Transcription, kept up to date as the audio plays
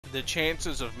the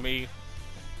chances of me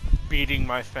beating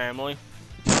my family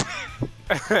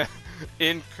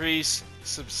increase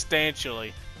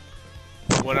substantially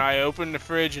when I open the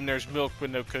fridge and there's milk but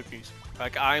no cookies.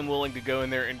 Like, I'm willing to go in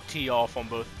there and tee off on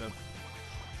both of them.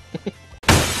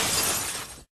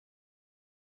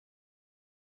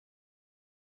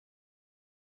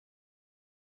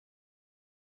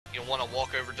 You'll want to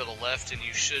walk over to the left and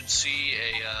you should see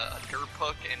a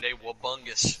Durpuck and a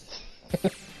Wabungus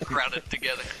crowded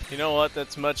together. You know what?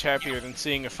 That's much happier than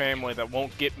seeing a family that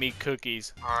won't get me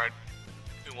cookies. Alright,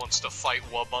 who wants to fight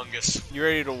Wabungus? You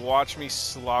ready to watch me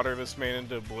slaughter this man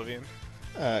into oblivion?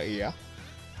 Yeah.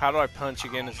 How do I punch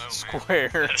again? Is it square?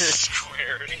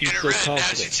 Square. He's Get it so red, confident.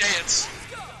 now's your chance.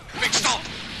 Big stomp!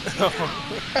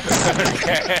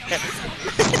 Okay.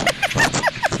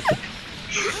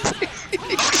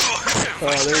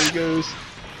 Oh, there he goes.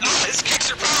 Oh, his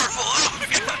kicks are powerful!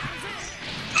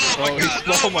 Oh my god!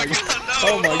 Oh my god! No,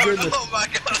 Oh my goodness! Oh my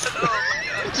god! Oh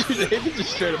my god! Dude, David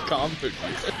just straight up comboed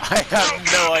you. I have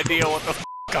no idea what the f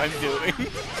I'm doing.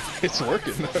 It's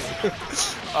working though.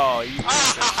 Oh, you.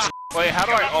 Wait, how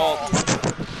do I alt?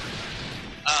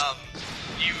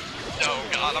 Oh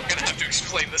god, I'm gonna have to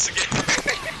explain this again.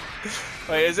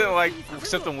 Wait, is it like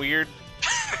something weird?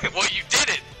 Well, you did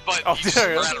it, but Oh, you just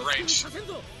were out of range.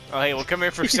 Oh, hey, well, come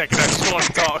here for a second. I just want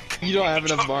to talk. You don't have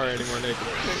enough bar anymore, Nick.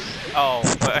 Oh,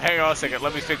 but hang on a second.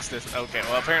 Let me fix this. Okay,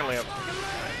 well, apparently I'm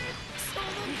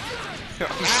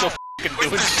still f***ing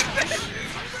doing shit.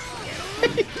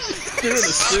 He's doing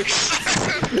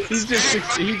a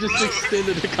six. He just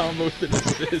extended the combo with an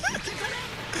assist.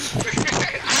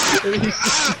 And he's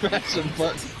smashing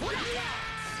buttons.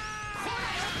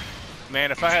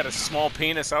 Man, if I had a small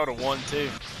penis, I would have won too.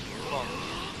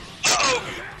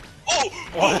 Oh!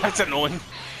 Oh, that's annoying.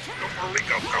 Go, Brody,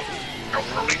 go, go! Go,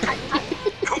 Brody, go, go!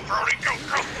 Go, Brody, go,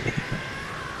 go!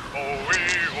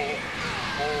 Oh-wee-oh!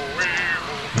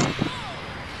 Oh-wee-oh!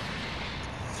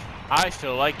 I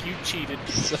feel like you cheated.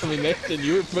 I mean, Nathan,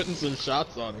 you were putting some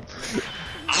shots on him.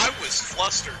 I was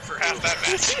flustered for half that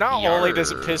match. Not only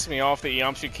does it piss me off that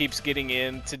Yamcha keeps getting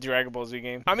into Dragon Ball Z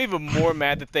game, I'm even more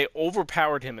mad that they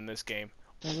overpowered him in this game.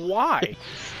 Why?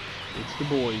 It's the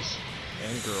boys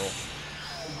and girl.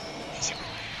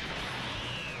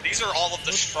 These are all of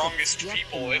the strongest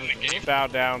people in the game. Bow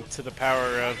down to the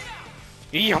power of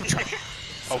Yamcha.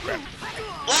 Oh crap.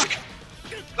 Block!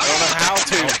 I don't know how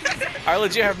to. I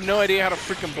legit have no idea how to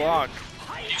freaking block.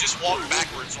 You just walk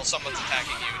backwards while someone's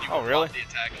attacking you, and you Oh, really? block the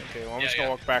attack. Okay, well I'm just gonna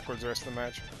walk backwards the rest of the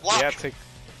match. Block. Yeah, take.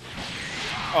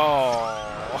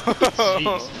 Oh.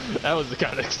 Jeez, that was the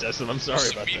kind of excessive. I'm sorry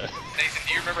about that. Nathan,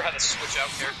 do you remember how to switch out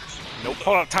characters? Nope.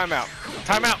 Hold on. Timeout.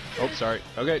 Timeout. Oh, sorry.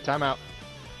 Okay, timeout.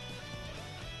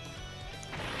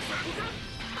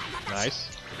 Nice.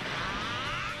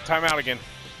 Timeout again.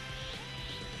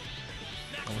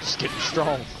 I'm just getting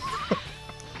strong.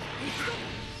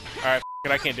 Alright,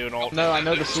 I can't do an ult. No, I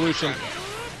know the solution.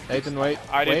 Nathan, wait.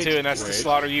 I do wait, too, and that's to wait.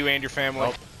 slaughter you and your family.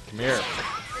 Oh, come here.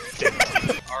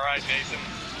 Alright, Nathan.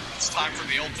 It's time for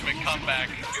the ultimate comeback.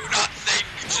 Do not think,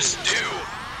 just do.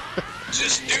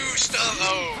 Just do stuff.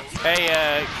 Oh.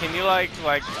 Hey, can you like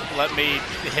let me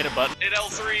hit a button? Hit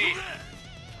L3.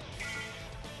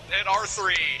 Hit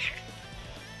R3.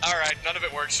 Alright, none of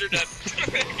it works. You're dead.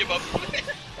 Give up.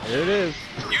 Here it is.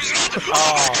 Use it.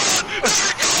 Oh. There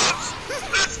it goes.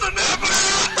 That's the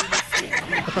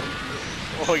number.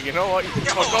 Well, you know what? You can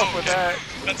fuck off with that.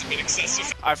 That's a bit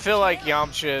excessive. I feel like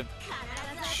Yamcha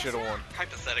should have won.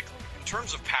 Hypothetically, in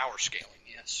terms of power scaling,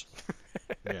 yes.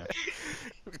 Yeah.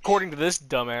 According to this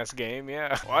dumbass game,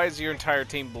 yeah. Why is your entire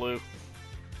team blue?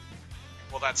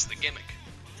 Well, that's the gimmick.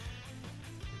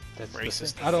 That's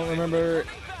Racist. I don't remember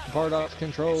Bardock's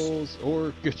controls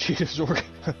or Gachita's or.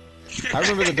 I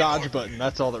remember the dodge button.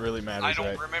 That's all that really matters, I don't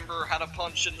right? remember how to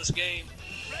punch in this game.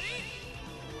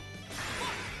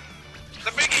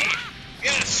 The biggie!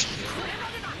 Yes!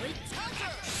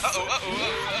 Uh-oh, uh-oh,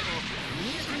 uh-oh,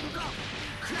 uh-oh.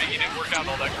 Biggie didn't work out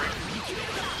all that great.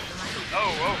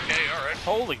 Oh, okay, alright.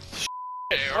 Holy shit.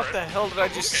 Okay, What the hell did I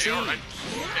just see? Alright.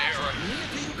 Okay, alright.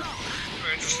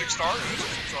 Interesting start.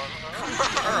 Interesting start.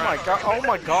 Oh my god. Oh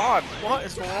my god. What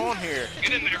is going on here?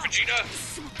 Get in there, Vegeta.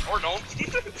 Or don't. Get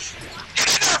in there,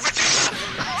 Vegeta!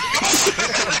 Come on!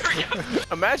 There we go.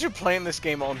 Imagine playing this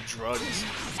game on drugs.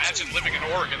 Imagine living in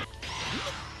Oregon.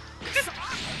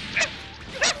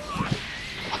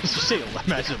 I was just saying,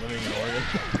 imagine living in Oregon.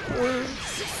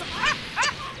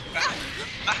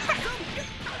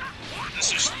 This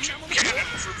is too cannon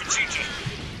for Vegeta.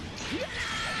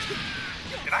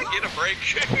 Can I get a break?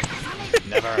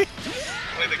 Never.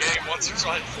 Play the game once or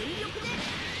twice.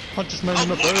 Punch this man in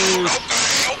the face.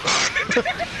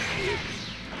 Okay.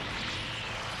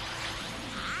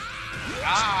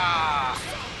 Ah!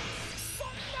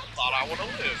 Thought I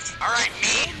would've lived. Alright,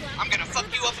 me. I'm gonna fuck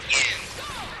you up again.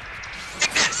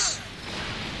 Take this!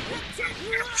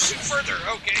 Shoot further.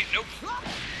 Okay, nope.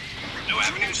 No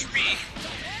avenues for me.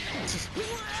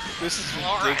 This is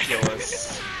All right.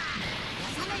 ridiculous.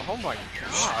 Oh my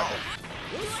god.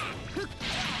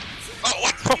 Oh,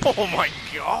 what? Oh my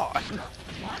god.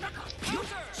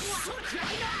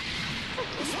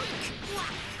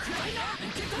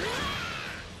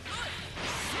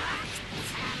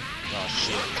 Oh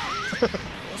shit.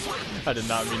 I did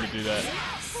not mean to do that.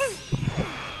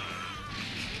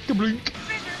 Kablink.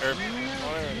 Or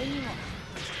whatever.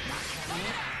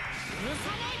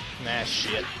 Nah,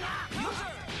 shit.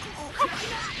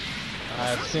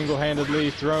 I've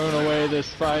single-handedly thrown away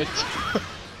this fight.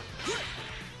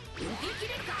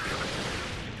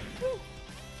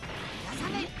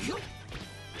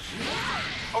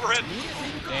 Overhead.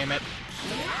 Damn it.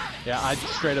 Yeah, I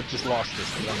straight up just lost this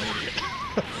because I'm an idiot.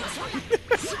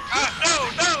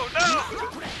 No!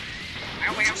 I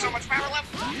only have so much power left.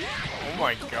 Oh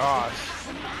my gosh.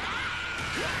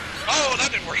 Oh, that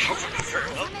didn't work out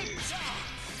very well.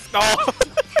 Oh!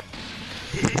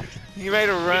 You made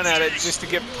a run at it just to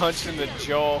get punched in the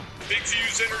jaw. Big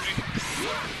fuse energy.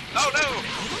 Oh no!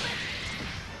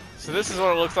 So this is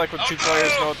what it looks like when two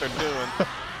players know what they're doing.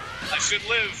 I should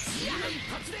live.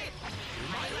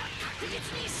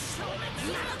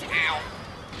 Ow.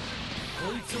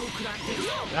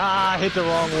 Ah, I hit the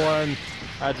wrong one.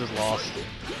 I just lost.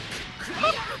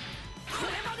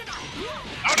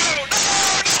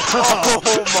 Oh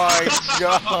Oh my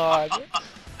god.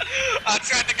 I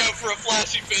tried to go for a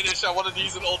flashy finish. I wanted to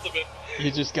use an ultimate. You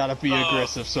just gotta be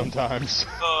aggressive sometimes.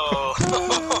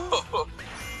 Oh.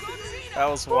 That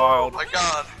was wild. Oh my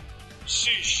god.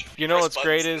 Sheesh. You know what's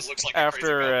great is Looks like a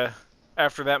crazy man.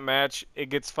 after that match, it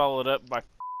gets followed up by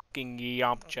fucking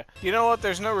Yamcha. You know what?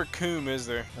 There's no Raccoon, is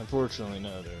there? Unfortunately,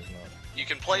 no, there's not. You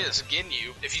can play as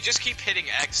Ginyu. If you just keep hitting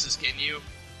X as Ginyu,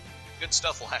 good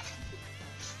stuff will happen.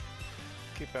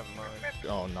 Keep that in mind.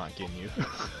 Oh, not getting you.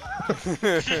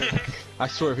 I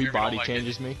swear if he You're gonna body like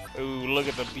changes me. Ooh, look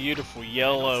at the beautiful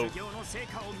yellow.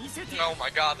 Oh my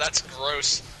god, that's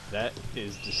gross. That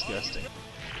is disgusting.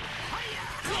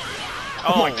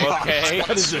 Oh, my God. okay. I wanna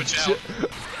That is a switch out.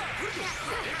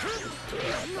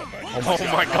 Oh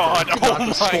my god. Oh Not the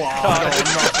my squad. god. Oh,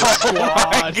 not the Oh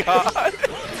squad. my god.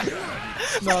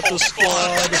 Not the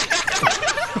squad.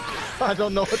 I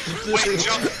don't know what to do. Wait,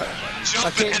 jump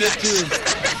I can't get to him.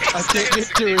 I can't get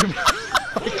to him.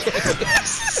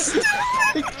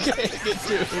 I can't get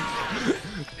to him.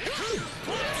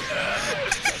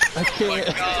 I Oh my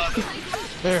can't. god.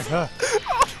 There.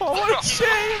 Oh, what a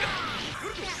shame.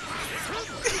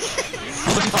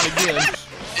 Not again.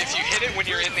 If you hit it when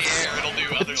you're in the air, it'll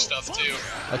do other stuff too.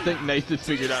 I think Nathan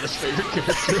figured out his favorite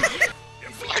character.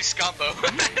 Nice combo.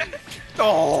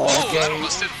 Oh, Oh, that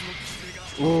almost did.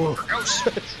 Ooh. Gross.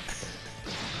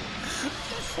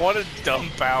 what a dumb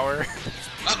power.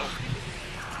 Uh-oh.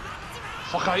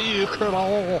 Fuck you,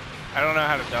 Colonel. I don't know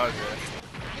how to dodge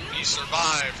it. You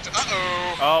survived.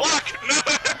 Uh-oh. Oh.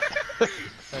 Block!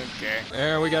 Okay.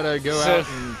 And we gotta go So- out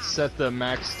and set the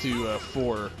max to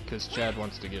 4, because Chad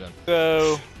wants to get in.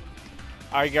 So,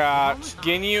 I got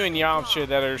Ginyu and Yamcha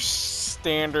that are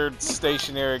standard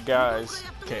stationary guys.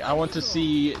 Okay, I want to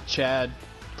see Chad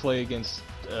play against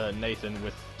Nathan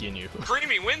with Ginyu.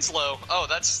 Creamy Winslow. Oh,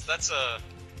 that's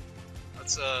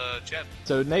Chad.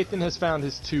 So Nathan has found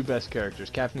his 2 best characters,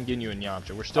 Captain Ginyus and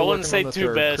Yamcha. We're I still wouldn't say working on the two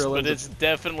third. best, but Krillin's it's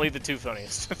definitely the two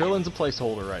funniest. Krillin's a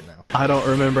placeholder right now. I don't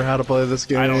remember how to play this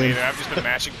game. I don't either. I've just been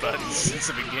mashing buttons since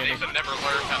the beginning. Nathan never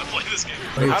learned how to play this game.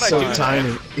 How'd I He's so do that?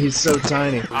 tiny. He's so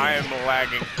tiny. I am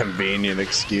lagging. Convenient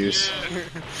excuse.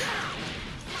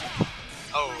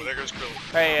 Oh, there goes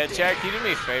Krillin. Hey, Jack, can you do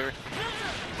me a favor?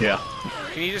 Yeah.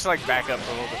 Can you just like back up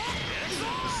a little bit?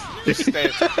 Just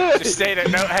stay there.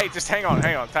 No, hey, just hang on.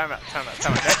 Time out.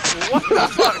 What the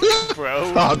fuck,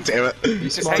 bro? Oh damn it!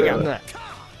 Just hang out.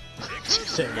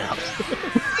 Just hang out.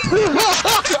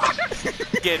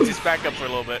 Yeah, just back up for a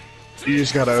little bit. You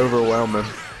just gotta overwhelm him.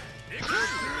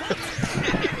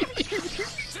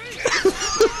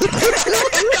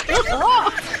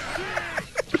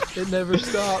 It never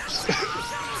stops.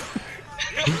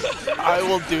 I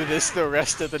will do this the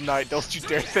rest of the night. Don't you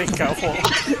dare think I won't.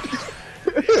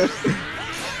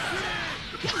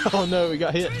 Oh no, we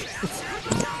got hit.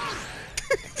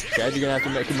 Chad, you're gonna have to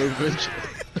make a movement.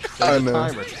 I There's a know.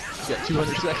 timer. You got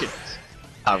 200 seconds.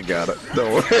 I've got it.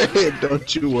 Don't worry.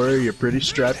 Don't you worry. You're pretty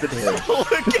strapped in here.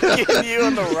 Look at you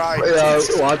on the right. Yeah, I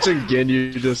was watching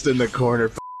Ginyu just in the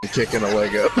corner, kicking a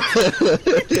leg up.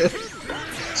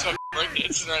 So break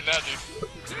dancing right now, dude.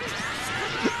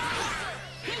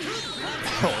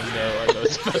 Oh no, I know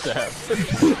it's about to happen.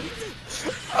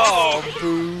 Oh,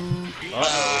 boo.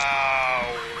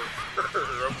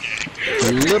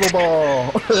 Okay. Little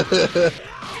ball.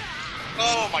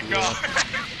 Oh my god.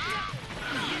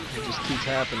 It just keeps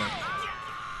happening.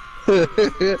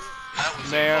 That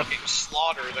was Man. a fucking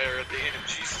slaughter there at the end.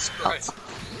 Jesus Christ.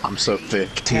 I'm so thick.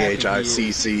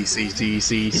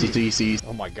 THICCCCCCCC.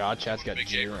 Oh my god, chat's got Big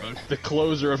Ginyu. neighborhood. The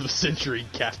closer of the century,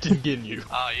 Captain Ginyu.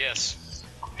 Ah, yes.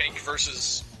 Pink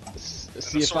versus...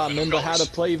 See if I remember how to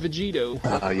play Vegito.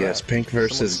 Ah, yes, pink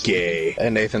versus gay. Hey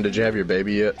Nathan, did you have your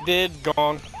baby yet? Did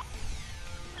gone.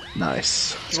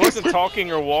 Nice. He wasn't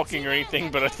talking or walking or anything,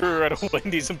 but I threw her at a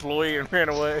Wendy's employee and ran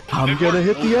away. I'm gonna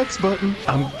hit the X button.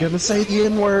 I'm gonna say the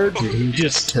N word. Did you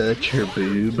just touch her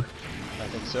boob? I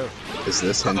think so. Is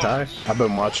this hentai? I've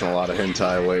been watching a lot of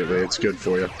hentai lately. It's good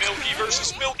for you. Milky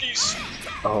versus Milkies.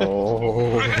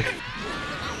 Oh.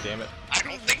 Damn it. I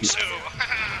don't think so.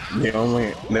 The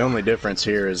only difference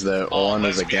here is that one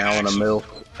is a gallon of milk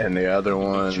and the other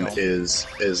one is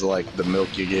like the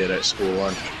milk you get at school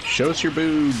lunch. Show us your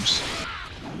boobs.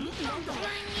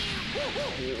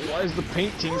 Why is the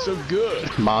paint team so good?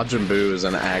 Majin Buu is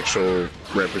an actual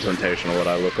representation of what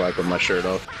I look like with my shirt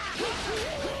off.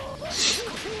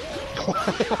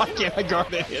 Why can't I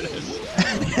guard any of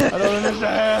this? I don't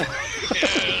understand.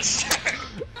 Yes.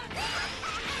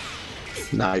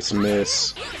 Nice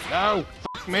miss. No,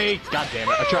 fuck me. God damn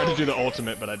it. I tried to do the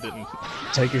ultimate, but I didn't.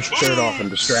 Take your shirt off and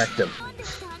distract him.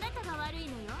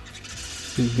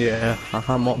 Yeah,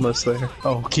 I'm almost there.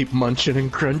 Oh, keep munching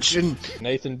and crunching.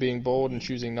 Nathan being bold and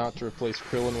choosing not to replace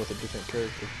Krillin with a different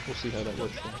character. We'll see how that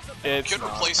works. It's Could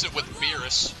replace it with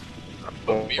Beerus.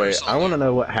 Oh, wait, I want to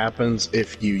know what happens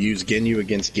if you use Ginyu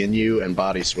against Ginyu and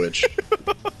body switch.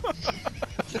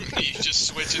 You just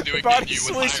switch into a body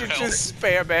Ginyu with switch higher and health. just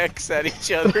spam X at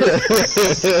each other.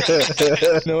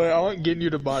 No, I want Ginyu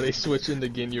to body switch into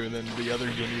Ginyu and then the other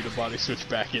Ginyu to body switch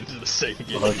back into the same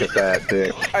Ginyu. Look at that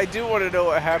dick. I do want to know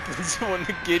what happens when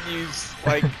the Ginyus,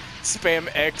 like, spam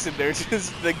X and they're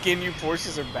just, the Ginyu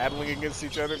forces are battling against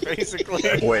each other, basically.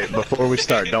 Wait, before we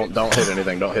start, don't hit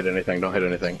anything, don't hit anything, don't hit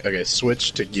anything. Okay,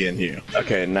 switch to Ginyu.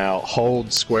 Okay, now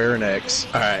hold square and X.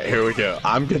 Alright, here we go.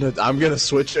 I'm gonna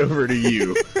switch over to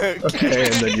you. Okay,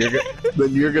 and then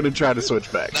you're gonna try to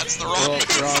switch back. That's the wrong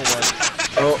move. Wrong one.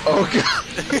 Oh god.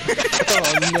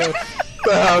 Oh no.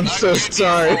 I'm so Ginyu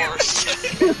sorry. Force.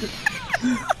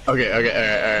 Okay,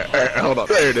 alright, hold on.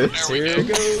 There it is. There we Here go. it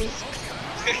goes.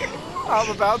 I'm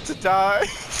about to die.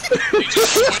 You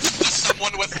just switched to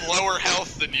someone with lower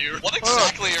health than you. What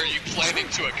exactly are you planning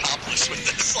to accomplish with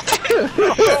this? Like, we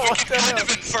what can the kind hell? of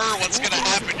infer what's gonna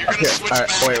happen. You're gonna Okay, switch alright,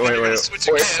 back, and then you're gonna switch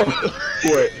again, and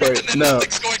wait, then no.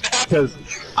 nothing's going to happen. Because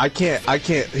I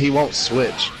can't, he won't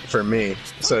switch for me.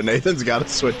 So Nathan's gotta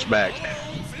switch back.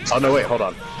 Oh no, wait, hold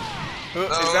on. Is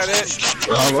that it?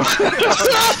 No.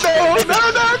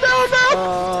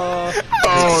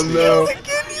 Oh no.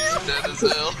 Dead as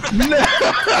hell.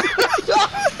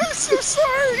 I'm so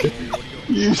sorry.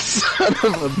 You son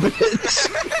of a bitch.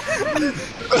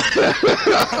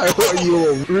 I want you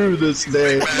will rue this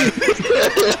day.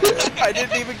 I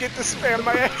didn't even get to spam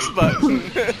my X button.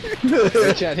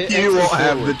 Chat, hit You X won't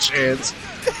have forward. the chance.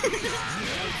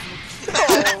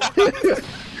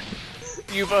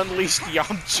 You've unleashed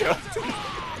Yamcha.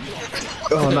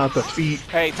 Oh, not the feet.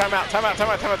 Hey, time out. Time. I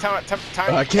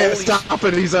can't Holy stop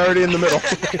it, he's already in the middle.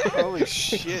 Holy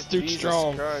shit, It's too Jesus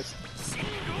strong. Christ.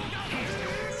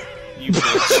 You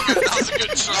bitch. That was a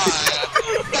good try.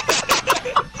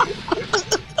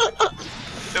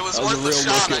 It was That was a worth a real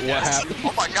shot, look I at what guess. happened.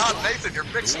 Oh my god, Nathan, you're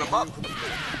mixing them up.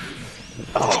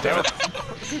 Oh, damn it.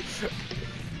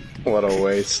 What a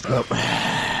waste. Oh, You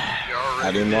I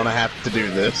already didn't want to have to do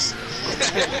this.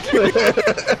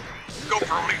 Go,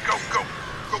 Brody, go, go.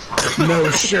 Go, Brody. No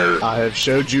shirt. I have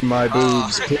showed you my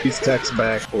boobs. Please text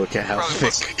back. Look at how Probably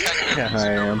wants to thick be technically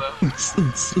I am. music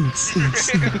over,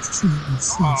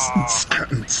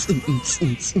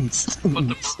 though.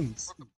 Put the